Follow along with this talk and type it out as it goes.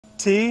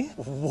T,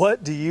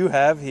 what do you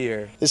have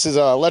here? This is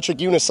an Electric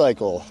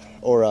Unicycle,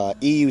 or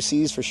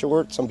EUCs for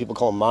short. Some people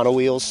call them mono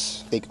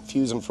wheels. They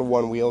confuse them for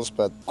one wheels,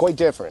 but quite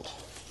different.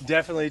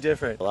 Definitely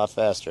different. A lot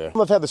faster.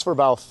 I've had this for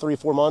about 3 or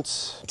 4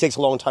 months. It takes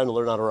a long time to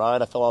learn how to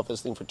ride. I fell off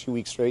this thing for 2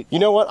 weeks straight. You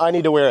know what? I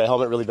need to wear a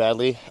helmet really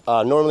badly.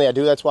 Normally I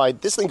do. That's why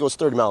this thing goes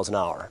 30 miles an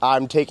hour.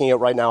 I'm taking it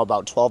right now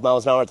about 12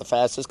 miles an hour at the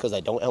fastest because I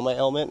don't have my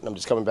helmet, and I'm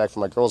just coming back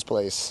from my girl's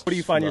place. What do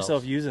you find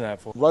yourself using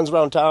that for? Runs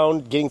around town,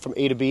 getting from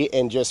A to B,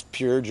 and just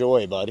pure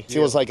joy, buddy. Yeah.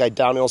 Feels like I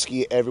downhill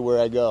ski everywhere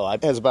I go.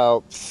 It has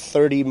about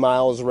 30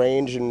 miles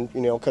range, and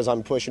because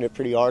I'm pushing it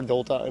pretty hard the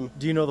whole time.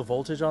 Do you know the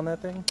voltage on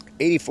that thing?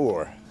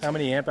 84. How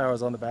many amp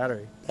hours on the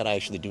battery? That I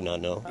actually do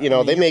not know.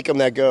 They make them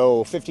that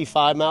go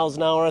 55 miles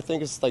an hour. I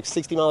think it's like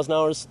 60 miles an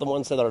hour is the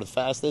ones that are the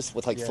fastest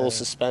with full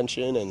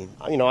suspension. And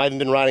I haven't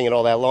been riding it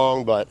all that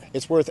long, but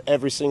it's worth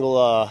every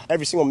single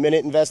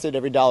minute invested,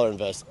 every dollar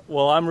invested.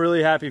 Well, I'm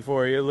really happy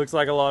for you. It looks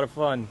like a lot of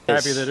fun.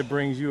 Happy that it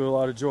brings you a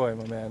lot of joy,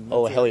 my man.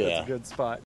 Hell yeah. That's a good spot.